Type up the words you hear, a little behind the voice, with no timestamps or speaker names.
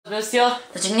Ernest here,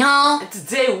 大家好。 and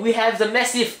today we have the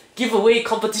massive giveaway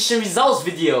competition results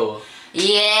video.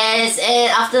 Yes, and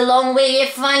after a long wait, we've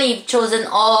finally chosen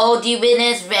all the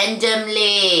winners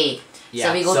randomly.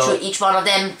 So we go through each one of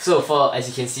them. So as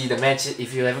you can see, the match,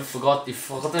 if you haven't forgotten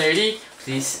already,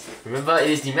 please remember it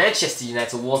is the Manchester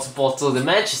United water bottle, the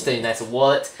Manchester United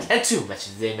wallet, and 2 Match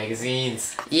of the Day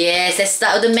magazines. Yes, let's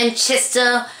start with the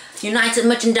Manchester United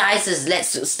merchandisers.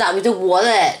 Let's start with the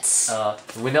wallet. The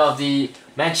winner of the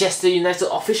Manchester United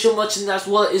official merchandise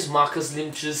wallet is Marcus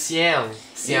Lim Zhi Xiang.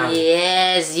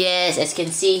 Yes, as you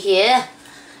can see here.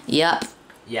 Yup.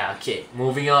 Yeah, okay.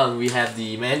 Moving on, we have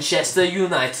the Manchester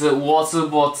United water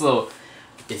bottle.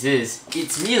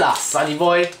 It's Mila, Sunny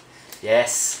Boy.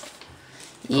 Yes.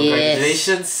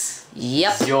 Congratulations.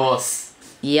 Yep. It's yours.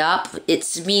 Yup,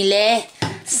 it's Mile,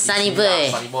 Sunny Boy.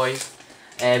 Sunny Boy.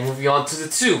 And moving on to the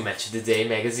 2 Match of the Day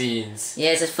magazines.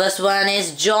 Yes, the first one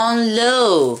is John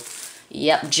Lowe.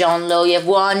 Yep, John Lowe, you have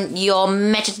won your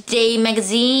Match of the Day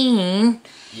magazine.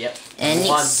 Yep. And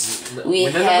next we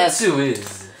winner have number 2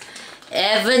 is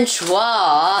Evan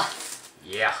Chua.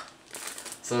 Yeah.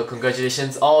 So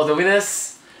congratulations all the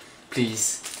winners.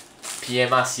 Please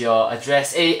PM us your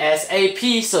address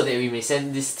ASAP so that we may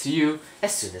send this to you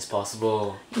as soon as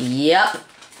possible. Yep.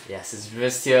 Yes, it's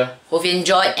Reverse here. Hope you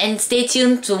enjoyed and stay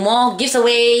tuned to more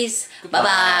giveaways. Bye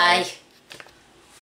bye.